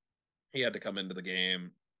 but he had to come into the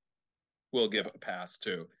game. We'll give a pass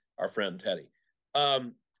to our friend Teddy.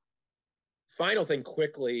 Final thing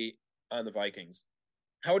quickly on the Vikings.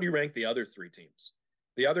 How would you rank the other 3 teams?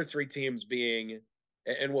 The other 3 teams being,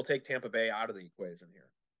 and we'll take Tampa Bay out of the equation here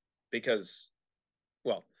because,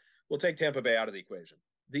 well, we'll take Tampa Bay out of the equation.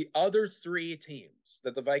 The other 3 teams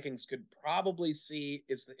that the Vikings could probably see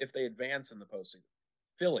is if they advance in the postseason.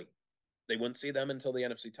 Philly, they wouldn't see them until the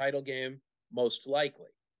NFC title game, most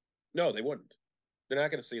likely. No, they wouldn't. They're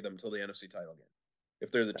not going to see them until the NFC title game.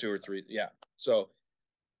 If they're the 2 or 3. Yeah. So,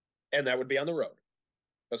 and that would be on the road,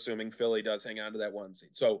 assuming Philly does hang on to that 1 seed.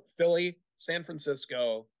 So Philly, San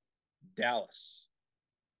Francisco, Dallas.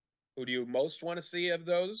 Who do you most want to see of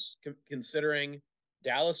those, considering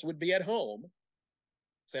Dallas would be at home?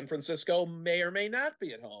 San Francisco may or may not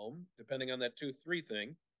be at home, depending on that 2-3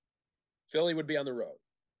 thing. Philly would be on the road.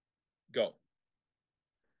 Go.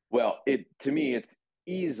 Well, to me, it's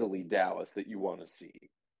easily Dallas that you want to see.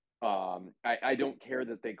 I don't care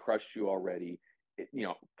that they crushed you already.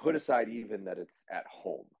 Put aside even that it's at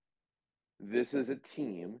home. This is a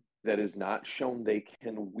team that has not shown they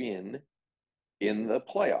can win in the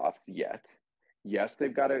playoffs yet. Yes,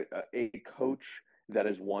 they've got a coach that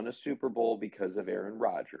has won a Super Bowl because of Aaron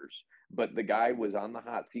Rodgers, but the guy was on the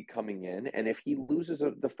hot seat coming in, and if he loses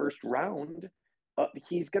the first round,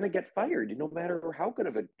 he's going to get fired no matter how good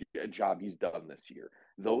of a job he's done this year.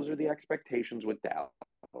 Those are the expectations with Dallas.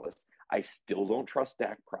 I still don't trust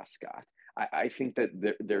Dak Prescott. I think that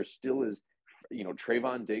there still is,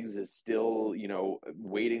 Trayvon Diggs is still,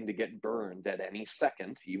 waiting to get burned at any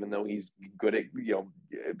second, even though he's good at,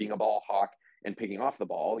 being a ball hawk and picking off the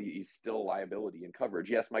ball. He's still a liability in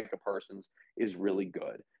coverage. Yes, Micah Parsons is really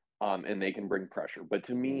good, and they can bring pressure. But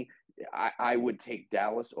to me, I would take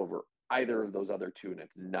Dallas over either of those other 2, and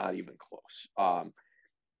it's not even close.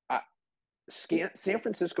 San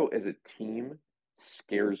Francisco as a team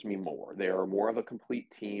scares me more. They are more of a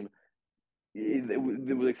complete team,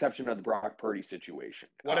 with the exception of the Brock Purdy situation.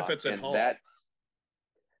 What if it's at home?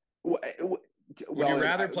 Would you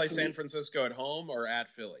rather play San Francisco at home or at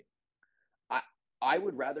Philly? I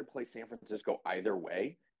would rather play San Francisco either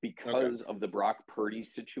way because of the Brock Purdy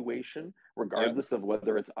situation, regardless of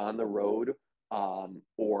whether it's on the road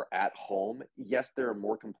or at home. Yes, they're a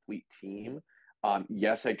more complete team.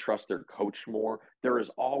 Yes, I trust their coach more. There is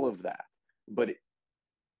all of that. But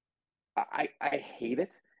I hate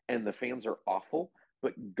it, and the fans are awful.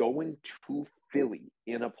 But going to Philly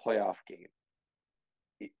in a playoff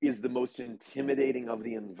game is the most intimidating of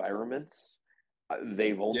the environments.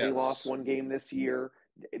 They've only lost 1 game this year.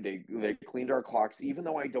 They cleaned our clocks, even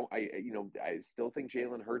though I still think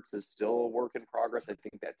Jalen Hurts is still a work in progress. I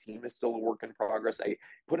think that team is still a work in progress. I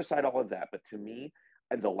put aside all of that, but to me,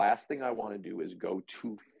 the last thing I want to do is go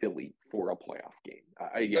to Philly for a playoff game.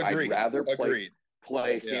 I'd rather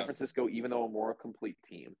play San Francisco, even though a more complete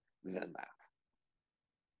team, than that.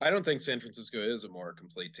 I don't think San Francisco is a more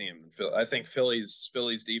complete team than Philly. I think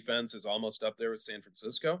Philly's defense is almost up there with San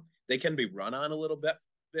Francisco. They can be run on a little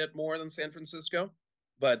bit more than San Francisco,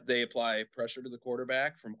 but they apply pressure to the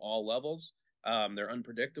quarterback from all levels. They're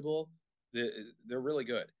unpredictable. They're really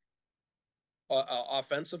good.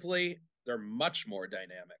 Offensively, they're much more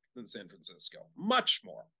dynamic than San Francisco. Much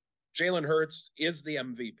more. Jalen Hurts is the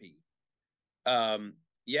MVP.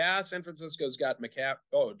 San Francisco's got McCaffrey.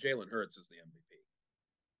 Oh, Jalen Hurts is the MVP.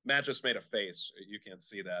 Matt just made a face. You can't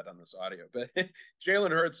see that on this audio, but Jalen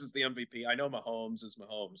Hurts is the MVP. I know Mahomes is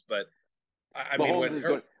Mahomes, but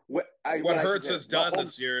what Hurts has done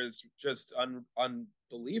this year is just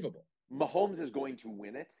unbelievable. Mahomes is going to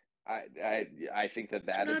win it, I think that is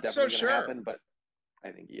Not definitely so going to sure. happen, but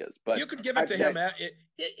I think he is. But you could give it to him.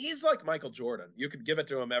 He's like Michael Jordan. You could give it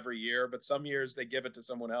to him every year, but some years they give it to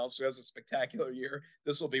someone else who has a spectacular year.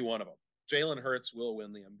 This will be one of them. Jalen Hurts will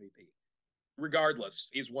win the MVP. Regardless,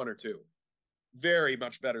 he's one or two. Very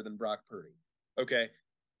much better than Brock Purdy. Okay.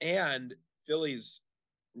 And Philly's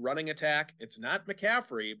running attack, it's not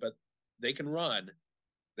McCaffrey, but they can run.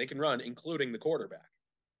 They can run, including the quarterback.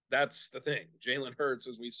 That's the thing. Jalen Hurts,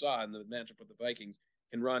 as we saw in the matchup with the Vikings,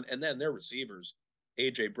 can run. And then their receivers,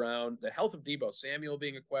 A.J. Brown, the health of Deebo Samuel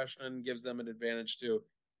being a question gives them an advantage too.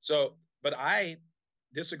 So, but I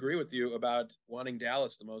disagree with you about wanting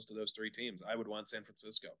Dallas the most of those three teams. I would want San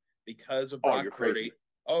Francisco because of Brock Purdy. Crazy.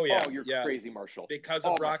 Oh, yeah. Oh, you're crazy, Marshall. Because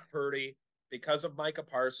of Brock Purdy, because of Micah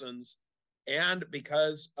Parsons, and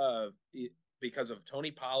because of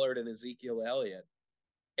Tony Pollard and Ezekiel Elliott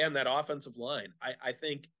and that offensive line. I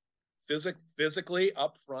think physically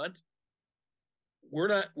up front,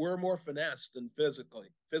 we're more finesse than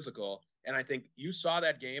physical. And I think you saw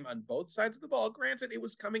that game on both sides of the ball. Granted, it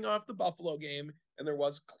was coming off the Buffalo game, and there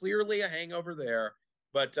was clearly a hangover there.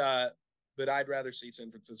 But I'd rather see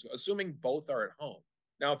San Francisco, assuming both are at home.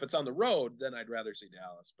 Now, if it's on the road, then I'd rather see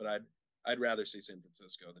Dallas. But I'd rather see San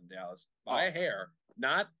Francisco than Dallas by a hair.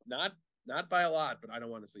 Not by a lot, but I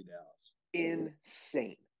don't want to see Dallas.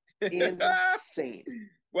 Insane. Insane.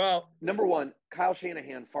 Well, number one, Kyle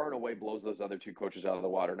Shanahan far and away blows those other two coaches out of the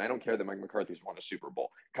water. And I don't care that Mike McCarthy's won a Super Bowl.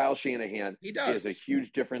 Kyle Shanahan is a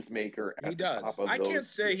huge difference maker. He does. I can't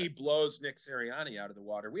say he blows Nick Sirianni out of the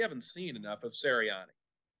water. We haven't seen enough of Sirianni.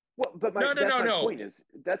 Well, but my point is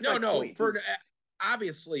that's my point. For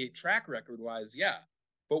obviously track record wise, yeah,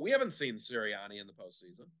 but we haven't seen Sirianni in the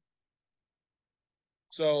postseason.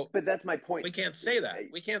 So, but that's my point. We can't say that.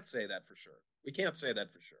 We can't say that for sure.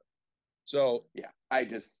 So yeah,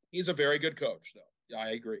 he's a very good coach, though.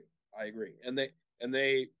 I agree. And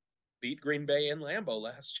they beat Green Bay in Lambeau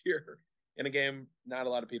last year in a game not a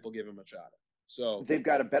lot of people give him a shot at. So they've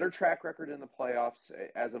got a better track record in the playoffs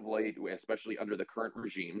as of late, especially under the current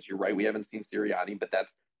regimes. You're right. We haven't seen Sirianni, but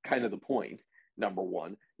that's kind of the point. Number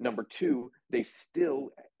one. Number two, they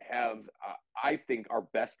still have, I think, are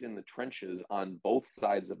best in the trenches on both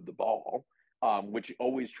sides of the ball, which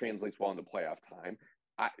always translates well into playoff time.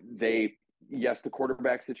 Yes, the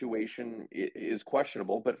quarterback situation is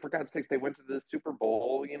questionable, but for God's sakes, they went to the Super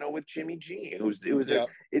Bowl, with Jimmy G.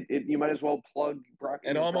 You might as well plug Brock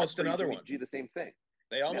and almost Brock another Jimmy one. G, the same thing.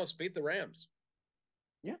 They almost beat the Rams.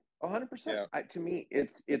 Yeah, 100%. To me,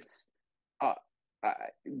 it's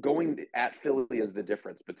going at Philly is the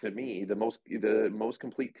difference, but to me, the most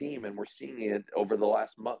complete team, and we're seeing it over the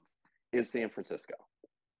last month, is San Francisco.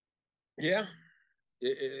 Yeah,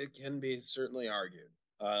 it can be certainly argued.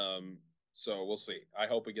 So we'll see. I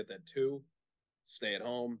hope we get that too. Stay at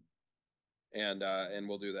home, and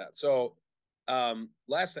we'll do that. So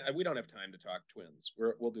last thing, we don't have time to talk Twins.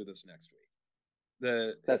 We'll do this next week.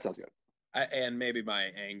 That sounds good. And maybe my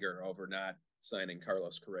anger over not signing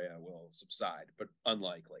Carlos Correa will subside, but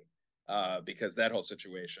unlikely, because that whole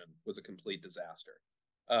situation was a complete disaster,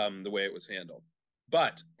 the way it was handled.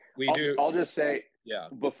 But I'll just say,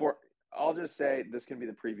 I'll just say this can be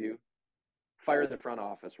the preview. Fire the front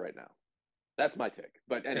office right now. That's my take.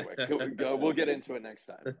 But anyway, we'll get into it next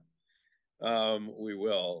time. We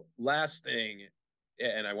will. Last thing,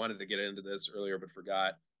 and I wanted to get into this earlier, but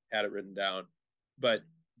forgot, had it written down. But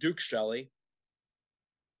Duke Shelley,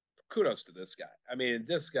 kudos to this guy. I mean,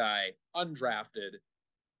 this guy, undrafted,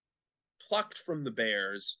 plucked from the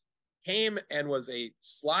Bears, came and was a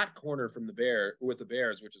slot corner with the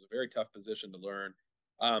Bears, which is a very tough position to learn.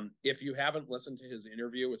 If you haven't listened to his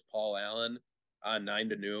interview with Paul Allen on 9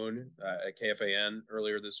 to noon at KFAN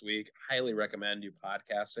earlier this week, highly recommend you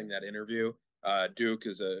podcasting that interview. Duke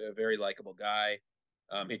is a very likable guy.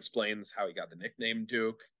 He explains how he got the nickname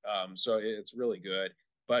Duke. So it's really good.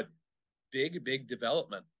 But big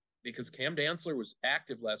development, because Cam Dantzler was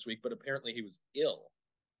active last week, but apparently he was ill.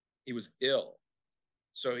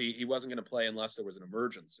 So he wasn't going to play unless there was an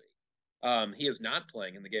emergency. He is not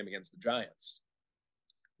playing in the game against the Giants.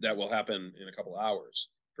 That will happen in a couple hours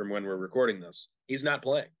from when we're recording this. He's not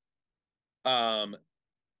playing. But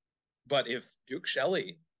if Duke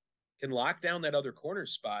Shelley can lock down that other corner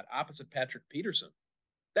spot opposite Patrick Peterson,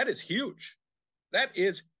 that is huge. That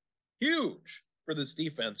is huge for this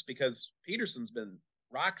defense, because Peterson's been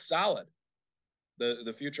rock solid,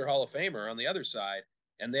 the future Hall of Famer on the other side.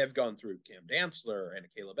 And they have gone through Cam Dantzler and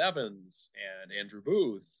Caleb Evans and Andrew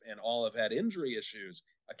Booth, and all have had injury issues.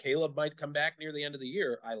 Caleb might come back near the end of the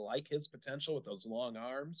year. I like his potential with those long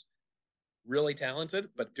arms. Really talented.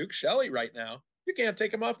 But Duke Shelley right now, you can't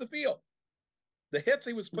take him off the field. The hits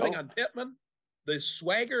he was putting No. on Pittman, the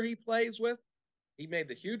swagger he plays with. He made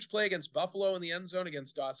the huge play against Buffalo in the end zone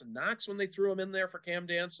against Dawson Knox when they threw him in there for Cam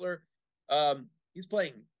Dantzler. He's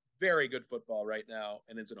playing very good football right now,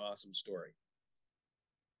 and it's an awesome story.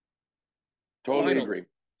 Totally agree.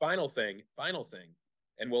 Final thing,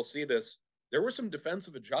 and we'll see this. There were some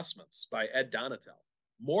defensive adjustments by Ed Donatel.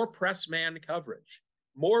 More press man coverage,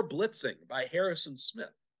 more blitzing by Harrison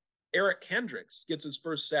Smith. Eric Kendricks gets his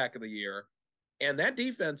first sack of the year. And that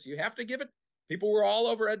defense, you have to give it. People were all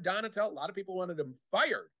over Ed Donatel. A lot of people wanted him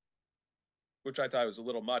fired, which I thought was a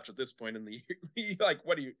little much at this point in the year. Like,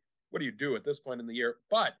 what do you do at this point in the year?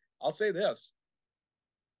 But I'll say this.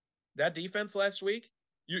 That defense last week,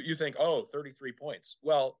 you think, 33 points.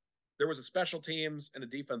 Well, there was a special teams and a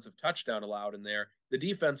defensive touchdown allowed in there. The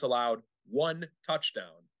defense allowed 1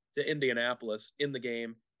 touchdown to Indianapolis in the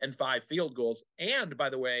game and 5 field goals. And by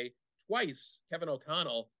the way, twice Kevin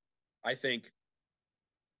O'Connell, I think,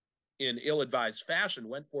 in ill-advised fashion,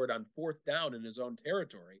 went for it on 4th down in his own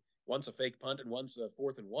territory. Once a fake punt and once a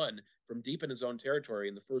 4th and 1 from deep in his own territory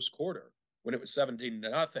in the first quarter when it was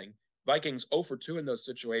 17-0. Vikings 0 for 2 in those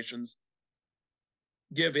situations.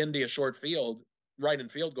 Give Indy a short field, right in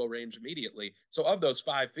field goal range immediately. So of those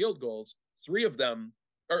 5 field goals, 2 of them,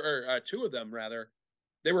 they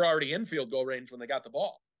were already in field goal range when they got the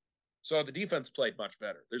ball. So the defense played much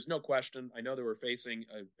better. There's no question. I know they were facing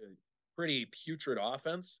a pretty putrid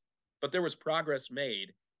offense, but there was progress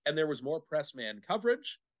made, and there was more press man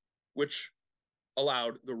coverage, which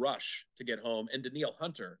allowed the rush to get home. And Danielle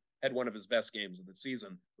Hunter had one of his best games of the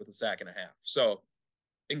season with a sack and a half. So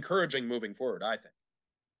encouraging moving forward, I think.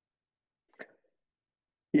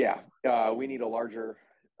 Yeah, we need a larger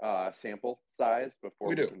sample size before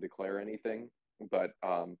we can declare anything. But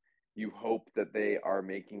you hope that they are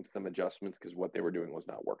making some adjustments because what they were doing was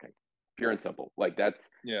not working. Pure and simple. Like that's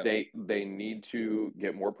they need to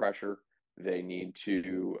get more pressure. They need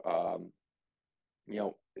to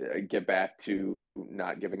get back to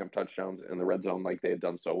not giving up touchdowns in the red zone like they have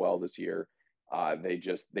done so well this year.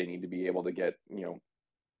 They need to be able to get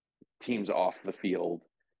teams off the field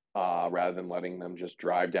rather than letting them just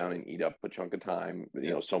drive down and eat up a chunk of time.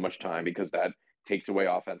 So much time, because that takes away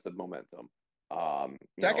offensive momentum.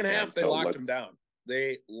 Second half, they locked them down.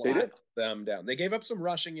 They locked them down. They gave up some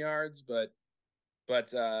rushing yards, but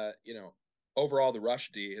overall the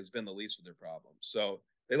rush D has been the least of their problems. So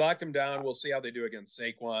they locked them down. We'll see how they do against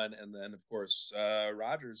Saquon, and then of course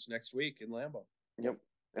Rodgers next week in Lambeau. Yep.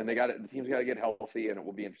 And the team's got to get healthy, and it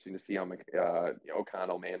will be interesting to see how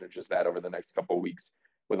O'Connell manages that over the next couple of weeks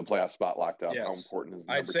with a playoff spot locked up. Yes. How important is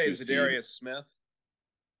I'd say Zadarius Smith,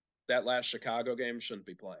 that last Chicago game, shouldn't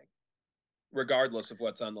be playing, regardless of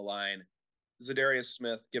what's on the line. Zadarius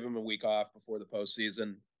Smith, give him a week off before the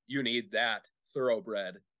postseason. You need that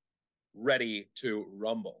thoroughbred ready to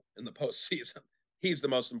rumble in the postseason. He's the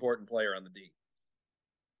most important player on the D.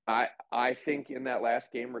 I think in that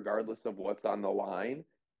last game, regardless of what's on the line,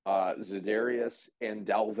 Zadarius and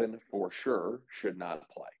Dalvin for sure should not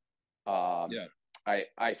play.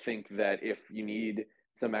 I think that if you need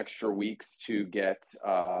some extra weeks to get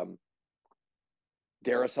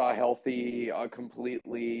Darisaw healthy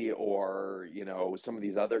completely, or some of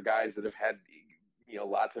these other guys that have had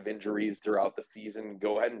lots of injuries throughout the season,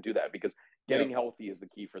 go ahead and do that, because getting healthy is the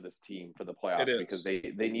key for this team for the playoffs, because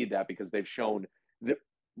they need that, because they've shown that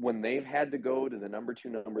when they've had to go to the number 2,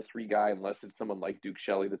 number 3 guy, unless it's someone like Duke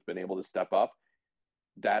Shelley that's been able to step up,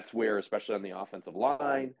 that's where, especially on the offensive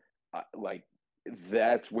line,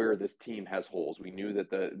 that's where this team has holes. We knew that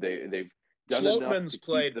they've done Schlottman's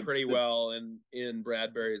played pretty well in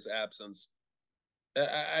Bradbury's absence.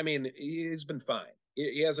 I mean, he's been fine.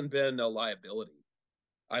 He hasn't been a liability,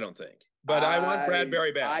 I don't think. But I want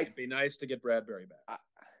Bradbury back. It'd be nice to get Bradbury back.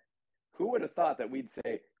 Who would have thought that we'd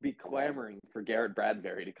be clamoring for Garrett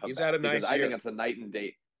Bradbury to come back? He's had a nice year. I think it's a night and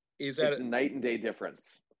day. It's a night and day difference.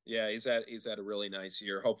 Yeah, he's had a really nice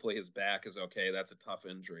year. Hopefully his back is okay. That's a tough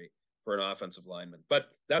injury for an offensive lineman. But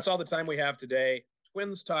that's all the time we have today.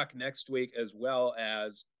 Twins talk next week, as well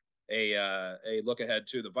as a look ahead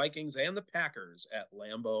to the Vikings and the Packers at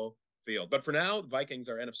Lambeau Field. But for now, the Vikings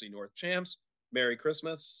are NFC North champs. Merry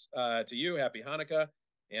Christmas to you. Happy Hanukkah.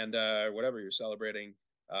 And whatever you're celebrating,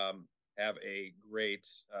 have a great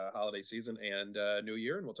holiday season and New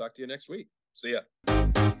Year. And we'll talk to you next week. See ya.